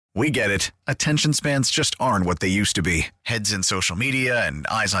We get it. Attention spans just aren't what they used to be. Heads in social media and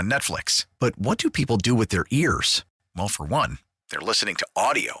eyes on Netflix. But what do people do with their ears? Well, for one, they're listening to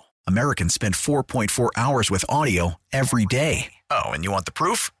audio. Americans spend 4.4 hours with audio every day. Oh, and you want the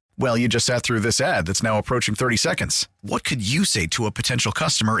proof? Well, you just sat through this ad that's now approaching 30 seconds. What could you say to a potential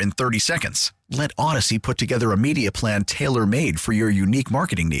customer in 30 seconds? Let Odyssey put together a media plan tailor-made for your unique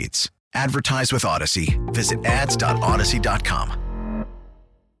marketing needs. Advertise with Odyssey. Visit ads.odyssey.com.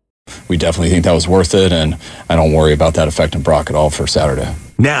 We definitely think that was worth it, and I don't worry about that affecting Brock at all for Saturday.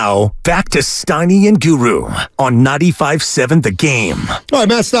 Now, back to Steiny and Guru on 95.7 The Game. All right,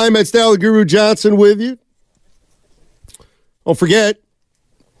 Matt Stein, Matt Style, Guru Johnson with you. Don't forget,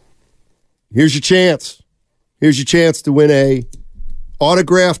 here's your chance. Here's your chance to win a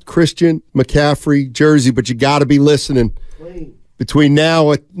autographed Christian McCaffrey jersey, but you got to be listening. Between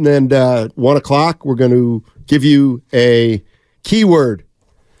now and 1 o'clock, we're going to give you a keyword.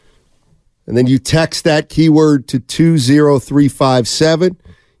 And then you text that keyword to 20357.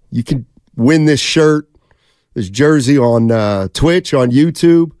 You can win this shirt, this jersey on Twitch, on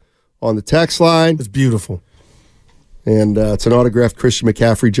YouTube, on the text line. It's beautiful. And it's an autographed Christian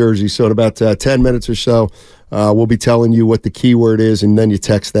McCaffrey jersey. So in about 10 minutes or so, we'll be telling you what the keyword is, and then you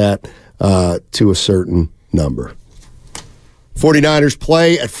text that to a certain number. 49ers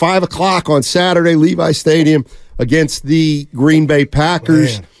play at 5 o'clock on Saturday, Levi Stadium, against the Green Bay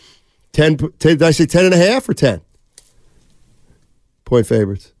Packers. Man. 10, did I say 10.5 or 10? Point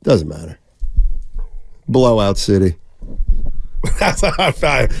favorites. Doesn't matter. Blowout city.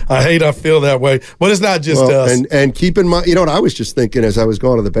 I hate I feel that way. But it's not just us. And keep in mind, you know what I was just thinking as I was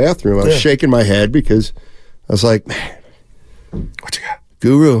going to the bathroom? I was shaking my head because I was like, man, What you got?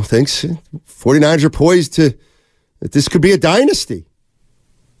 Guru thinks 49ers are poised to, that this could be a dynasty.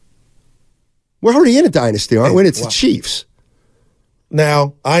 We're already in a dynasty, aren't we? It's the Chiefs.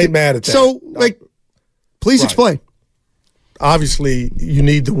 Now, I ain't mad at that. So, please explain. Obviously, you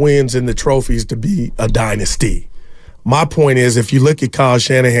need the wins and the trophies to be a dynasty. My point is, if you look at Kyle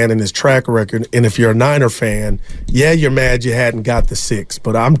Shanahan and his track record, and if you're a Niner fan, yeah, you're mad you hadn't got the 6.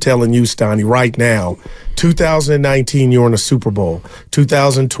 But I'm telling you, Steiny, right now, 2019, you're in a Super Bowl.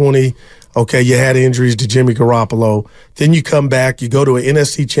 2020, okay, you had injuries to Jimmy Garoppolo. Then you come back, you go to an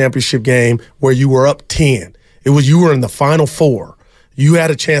NFC Championship game where you were up 10. You were in the Final Four. You had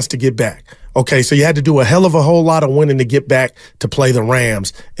a chance to get back. Okay, so you had to do a hell of a whole lot of winning to get back to play the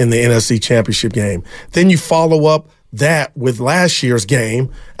Rams in the NFC Championship game. Then you follow up that with last year's game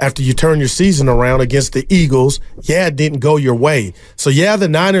after you turn your season around against the Eagles. Yeah, it didn't go your way. So, yeah, the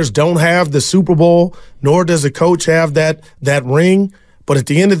Niners don't have the Super Bowl, nor does the coach have that ring. But at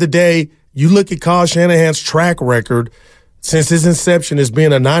the end of the day, you look at Kyle Shanahan's track record since his inception as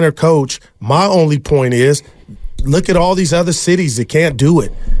being a Niner coach. My only point is, look at all these other cities that can't do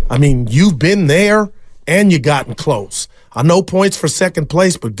it. I mean, you've been there and you gotten close. I know points for second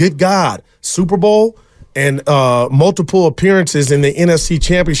place, but good God, Super Bowl and multiple appearances in the NFC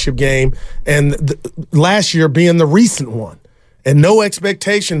Championship game, and last year being the recent one. And no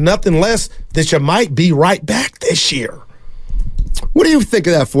expectation, nothing less that you might be right back this year. What do you think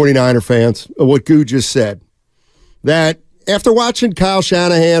of that, 49er fans, of what Goo just said? That after watching Kyle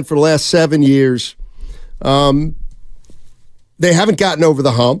Shanahan for the last 7 years, they haven't gotten over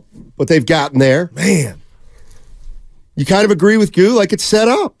the hump, but they've gotten there. Man. You kind of agree with Goo, like it's set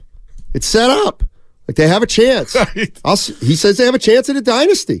up. It's set up. Like they have a chance. Right. He says they have a chance at a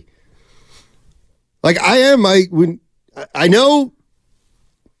dynasty. Like I am. I know.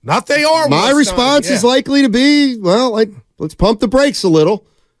 Not they are. My response is likely to be, well, let's pump the brakes a little.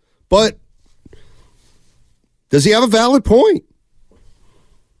 But does he have a valid point?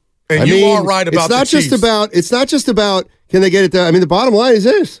 And you are right about the Chiefs. It's not just about can they get it done. I mean, the bottom line is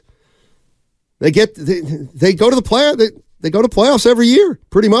this: they go to the they go to playoffs every year,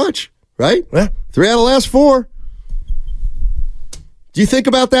 pretty much, right? Yeah. 3 out of the last 4. Do you think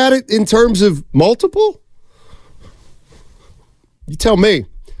about that in terms of multiple? You tell me.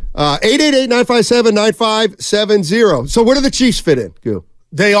 888-957-9570. So where do the Chiefs fit in, Goo?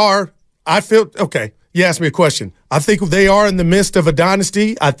 They are. I feel okay. You asked me a question. I think they are in the midst of a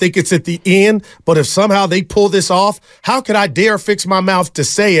dynasty. I think it's at the end. But if somehow they pull this off, how could I dare fix my mouth to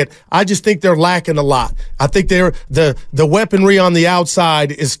say it? I just think they're lacking a lot. I think they're the weaponry on the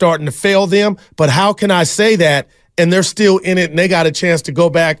outside is starting to fail them. But how can I say that? And they're still in it, and they got a chance to go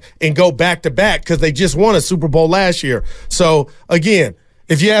back and go back to back because they just won a Super Bowl last year. So again,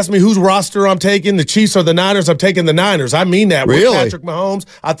 if you ask me whose roster I'm taking, the Chiefs or the Niners, I'm taking the Niners. I mean that. Really? With Patrick Mahomes,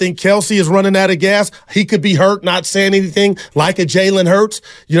 I think Kelsey is running out of gas. He could be hurt, not saying anything like a Jalen Hurts.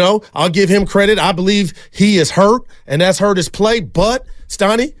 You know, I'll give him credit. I believe he is hurt, and that's hurt his play. But,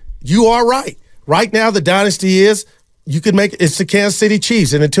 Steiny, you are right. Right now, the dynasty is you could make it's the Kansas City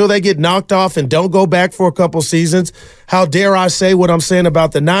Chiefs, and until they get knocked off and don't go back for a couple seasons, how dare I say what I'm saying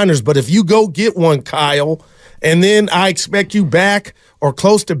about the Niners? But if you go get one, Kyle, and then I expect you back or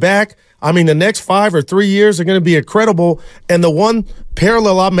close to back, I mean, the next 5 or 3 years are going to be incredible. And the one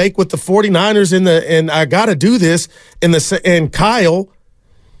parallel I make with the 49ers and I got to do this and Kyle,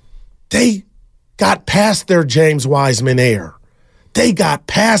 they got past their James Wiseman era. They got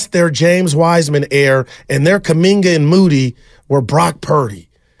past their James Wiseman era, and their Kuminga and Moody were Brock Purdy.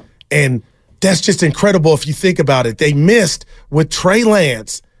 And that's just incredible if you think about it. They missed with Trey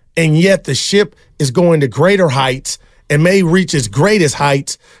Lance, and yet the ship is going to greater heights and may reach its greatest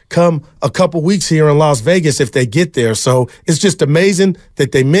heights come a couple weeks here in Las Vegas if they get there. So it's just amazing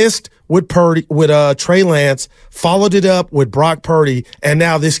that they missed with Trey Lance, followed it up with Brock Purdy, and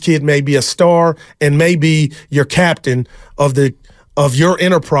now this kid may be a star and may be your captain of your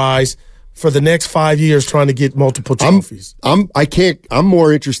enterprise for the next 5 years trying to get multiple trophies. I'm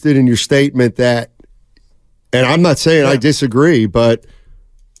more interested in your statement that, and I'm not saying I disagree, but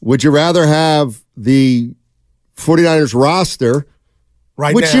would you rather have the 49ers roster,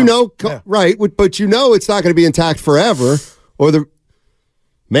 right which now. But it's not going to be intact forever, or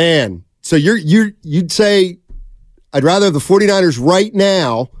so you'd say I'd rather have the 49ers right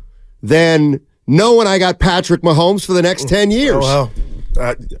now than knowing I got Patrick Mahomes for the next 10 years. Oh,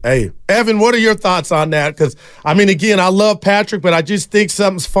 well, hey, Evan, what are your thoughts on that? Because, I mean, again, I love Patrick, but I just think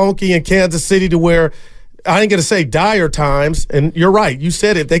something's funky in Kansas City to where I ain't going to say dire times, and you're right. You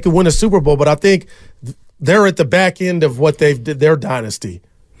said it. They could win a Super Bowl, but I think they're at the back end of what they've did their dynasty.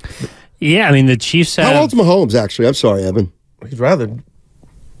 Yeah, I mean, the Chiefs have... How old's Mahomes, actually? I'm sorry, Evan. He's rather...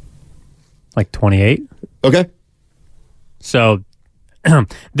 like 28. Okay. So...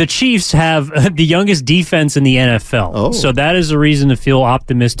 the Chiefs have the youngest defense in the NFL. Oh. So that is a reason to feel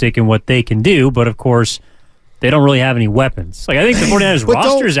optimistic in what they can do. But, of course, they don't really have any weapons. Like, I think the 49ers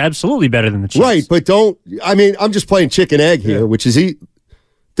roster is absolutely better than the Chiefs. Right, but I'm just playing chicken egg here, which is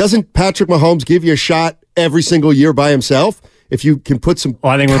doesn't Patrick Mahomes give you a shot every single year by himself if you can put some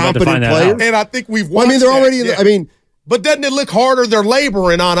I think we're about to find that players? out. And I think we've watched they're already but doesn't it look harder? They're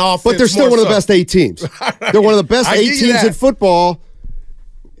laboring on offense. But they're still one of the best 8 teams. They're one of the best 8 teams in football.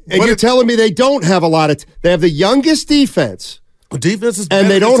 And you're telling me they don't have a lot of they have the youngest defense. Defense is and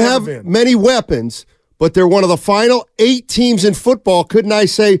they don't have many weapons, but they're one of the final 8 teams in football. Couldn't I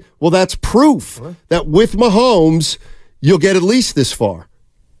say, well, that's proof that with Mahomes, you'll get at least this far?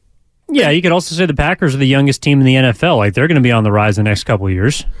 Yeah, you could also say the Packers are the youngest team in the NFL. Like, they're going to be on the rise the next couple of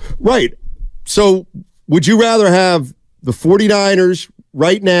years. Right. So would you rather have the 49ers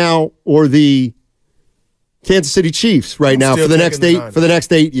right now or the Kansas City Chiefs right now for the next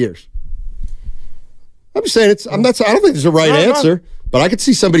 8 years? I'm just saying I don't think there's a right answer, but I could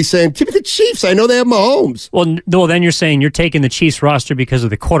see somebody saying, "Give me the Chiefs. I know they have Mahomes." Well, then you're saying you're taking the Chiefs roster because of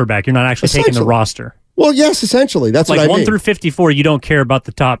the quarterback. You're not actually taking the roster. Well, yes, essentially. That's what I mean. 1 through 54, you don't care about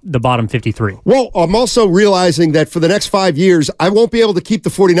the bottom 53. Well, I'm also realizing that for the next 5 years, I won't be able to keep the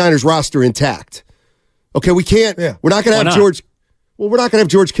 49ers roster intact. Okay, we can't. Yeah. We're not going to have George. Well, we're not going to have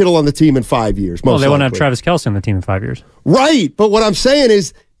George Kittle on the team in 5 years. Well, they won't have Travis Kelce on the team in 5 years. Right, but what I'm saying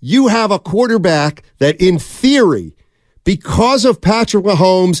is you have a quarterback that, in theory, because of Patrick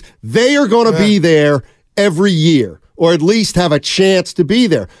Mahomes, they are going to be there every year, or at least have a chance to be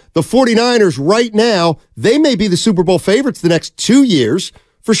there. The 49ers right now, they may be the Super Bowl favorites the next 2 years,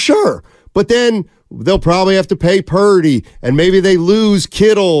 for sure. But then they'll probably have to pay Purdy, and maybe they lose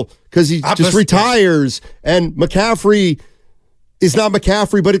Kittle because he just retires, and McCaffrey is not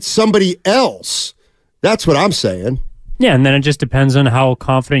McCaffrey, but it's somebody else. That's what I'm saying. Yeah, and then it just depends on how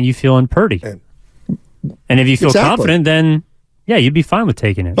confident you feel in Purdy. And if you feel confident, then, yeah, you'd be fine with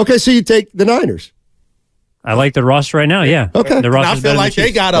taking it. Okay, so you take the Niners. I like the roster right now, yeah. Okay. The I feel like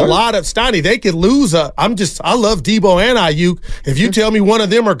they got a lot of Steiny. They could lose I love Debo and Ayuk. If you tell me one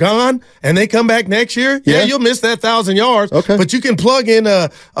of them are gone and they come back next year, you'll miss that 1,000 yards. Okay. But you can plug in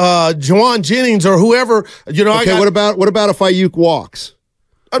Juwan Jennings or whoever. Okay, what about if Ayuk walks?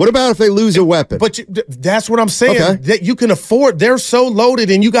 What about if they lose a weapon? But that's what I'm saying. That you can afford. They're so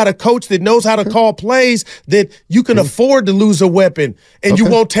loaded, and you got a coach that knows how to call plays that you can afford to lose a weapon, and you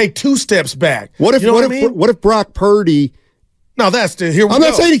won't take 2 steps back. What if Brock Purdy? No, that's the here. I'm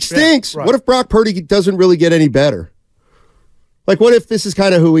not saying he stinks. What if Brock Purdy doesn't really get any better? Like, what if this is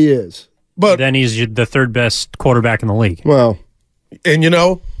kind of who he is? But then he's the 3rd best quarterback in the league. Well, and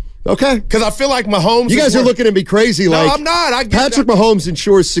okay. Because I feel like Mahomes... You guys are looking at me crazy. No, I'm not. Patrick Mahomes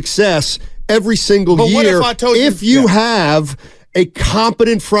ensures success every single year what if I told if you have a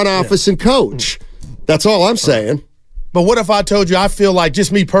competent front office and coach. That's all I'm saying. But what if I told you I feel like,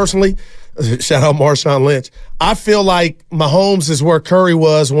 just me personally, shout out Marshawn Lynch, I feel like Mahomes is where Curry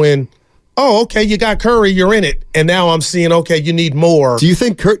was when, oh, okay, you got Curry, you're in it. And now I'm seeing, okay, you need more.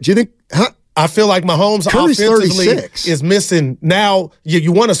 I feel like Mahomes Curry's offensively 36. is missing. Now,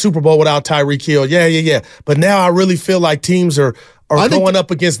 you won a Super Bowl without Tyreek Hill. Yeah. But now I really feel like teams are going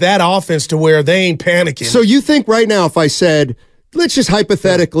up against that offense to where they ain't panicking. So you think right now if I said, let's just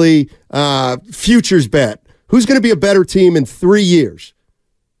hypothetically futures bet, who's going to be a better team in 3 years?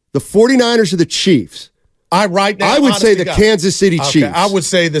 The 49ers or the Chiefs? I would say the Kansas City Chiefs. I would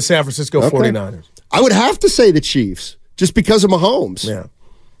say the San Francisco 49ers. I would have to say the Chiefs just because of Mahomes. Yeah.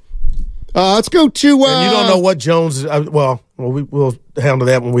 Let's go to. And you don't know what Jones. We'll handle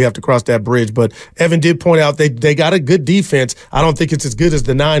that when we have to cross that bridge. But Evan did point out they got a good defense. I don't think it's as good as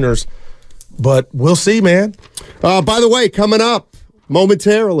the Niners, but we'll see, man. By the way, coming up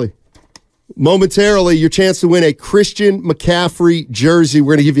momentarily, your chance to win a Christian McCaffrey jersey.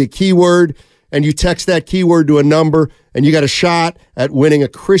 We're going to give you a keyword, and you text that keyword to a number, and you got a shot at winning a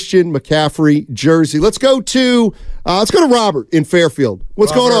Christian McCaffrey jersey. Let's go to Robert in Fairfield.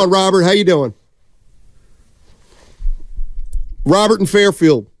 What's going on, Robert? How you doing? Robert in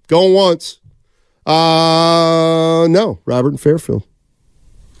Fairfield. Going once. No, Robert in Fairfield.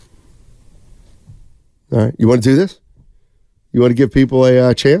 All right, you want to do this? You want to give people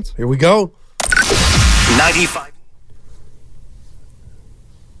a chance? Here we go. 95.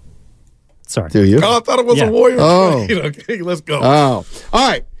 Sorry. Do you? Oh, I thought it was a Warriors. Oh. Okay, let's go. Oh. All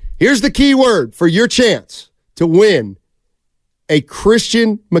right. Here's the key word for your chance to win a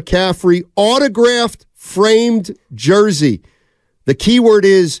Christian McCaffrey autographed framed jersey. The key word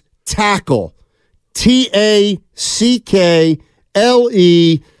is tackle. Tackle.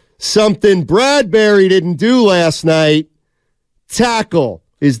 Something Bradbury didn't do last night. Tackle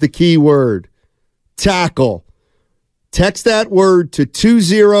is the key word. Tackle. Text that word to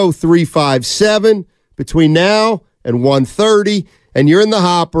 20357 between now and 1:30, and you're in the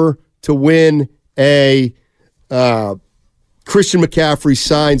hopper to win a Christian McCaffrey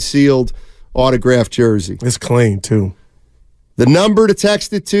signed, sealed, autographed jersey. It's clean, too. The number to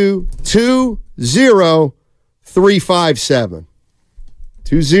text it to, 20357.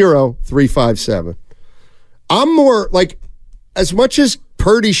 20357. I'm more, like, as much as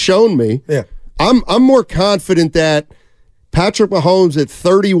Purdy's shown me, I'm more confident that Patrick Mahomes at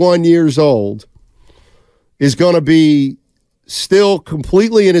 31 years old is going to be still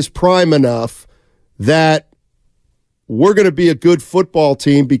completely in his prime enough that we're going to be a good football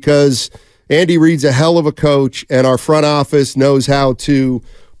team because Andy Reid's a hell of a coach and our front office knows how to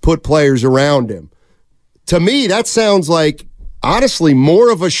put players around him. To me, that sounds like, honestly,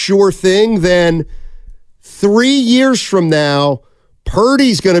 more of a sure thing than 3 years from now,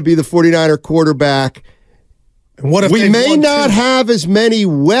 Purdy's going to be the 49er quarterback. And what if we may not have as many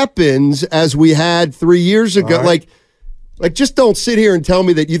weapons as we had 3 years ago? Right. Like, just don't sit here and tell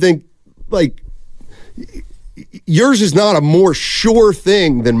me that you think, like, yours is not a more sure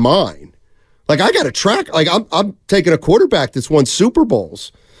thing than mine. Like, I got to track. Like, I'm taking a quarterback that's won Super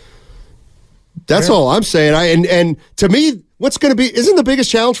Bowls. That's all I'm saying. And to me, what's going to be, isn't the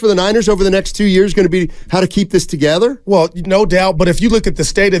biggest challenge for the Niners over the next 2 years going to be how to keep this together? Well, no doubt. But if you look at the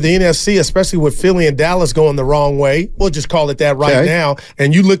state of the NFC, especially with Philly and Dallas going the wrong way, we'll just call it that right now.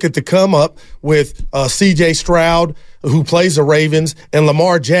 And you look at the come up with C.J. Stroud, who plays the Ravens, and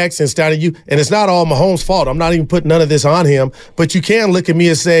Lamar Jackson, and it's not all Mahomes' fault. I'm not even putting none of this on him. But you can look at me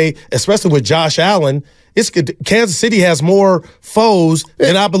and say, especially with Josh Allen, Kansas City has more foes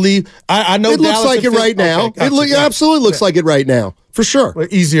than I believe. I know it looks Dallas like it right now. Okay, gotcha, it absolutely looks like it right now, for sure.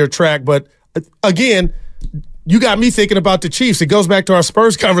 Easier track, but again, you got me thinking about the Chiefs. It goes back to our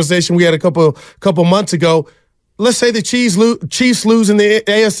Spurs conversation we had a couple months ago. Let's say the Chiefs lose in the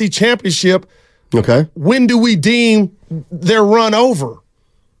AFC Championship. Okay. When do we deem their run over?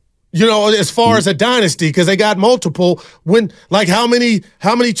 You know, as far as a dynasty, because they got multiple. How many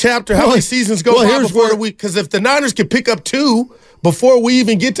seasons go by before the week? Because if the Niners can pick up 2 before we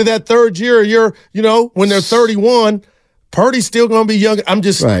even get to that third year, when they're 31, Purdy's still going to be young. I'm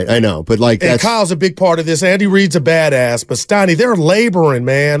just right. I know, but and Kyle's a big part of this. Andy Reid's a badass, but Steiny, they're laboring,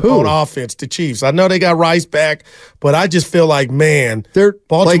 man, on offense. The Chiefs. I know they got Rice back, but I just feel like, man,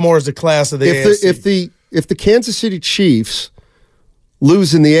 Baltimore is the class of the AFC. If the Kansas City Chiefs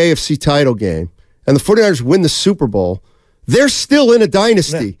lose in the AFC title game and the 49ers win the Super Bowl, they're still in a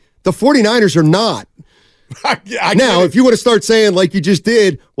dynasty. Yeah. The 49ers are not. Now, if you want to start saying like you just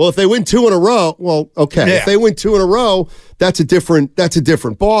did, well, if they win 2 in a row, well, okay. Yeah. If they win 2 in a row, that's a different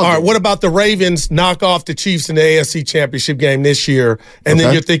ball. All right, what about the Ravens knock off the Chiefs in the AFC Championship game this year, and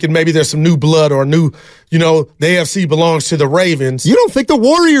then you're thinking maybe there's some new blood or new, the AFC belongs to the Ravens. You don't think the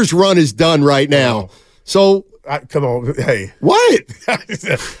Warriors run is done right now? So come on, hey. What?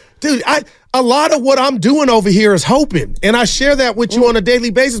 Dude, a lot of what I'm doing over here is hoping, and I share that with you on a daily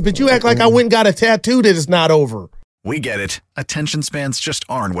basis, but you act like I went and got a tattoo that is not over. We get it. Attention spans just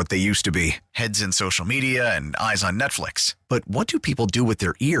aren't what they used to be. Heads in social media and eyes on Netflix. But what do people do with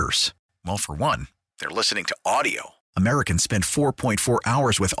their ears? Well, for one, they're listening to audio. Americans spend 4.4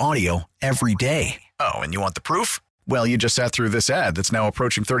 hours with audio every day. Oh, and you want the proof? Well, you just sat through this ad that's now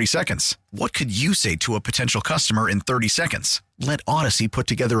approaching 30 seconds. What could you say to a potential customer in 30 seconds? Let Odyssey put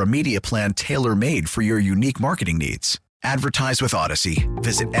together a media plan tailor-made for your unique marketing needs. Advertise with Odyssey.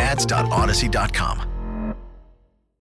 Visit ads.odyssey.com.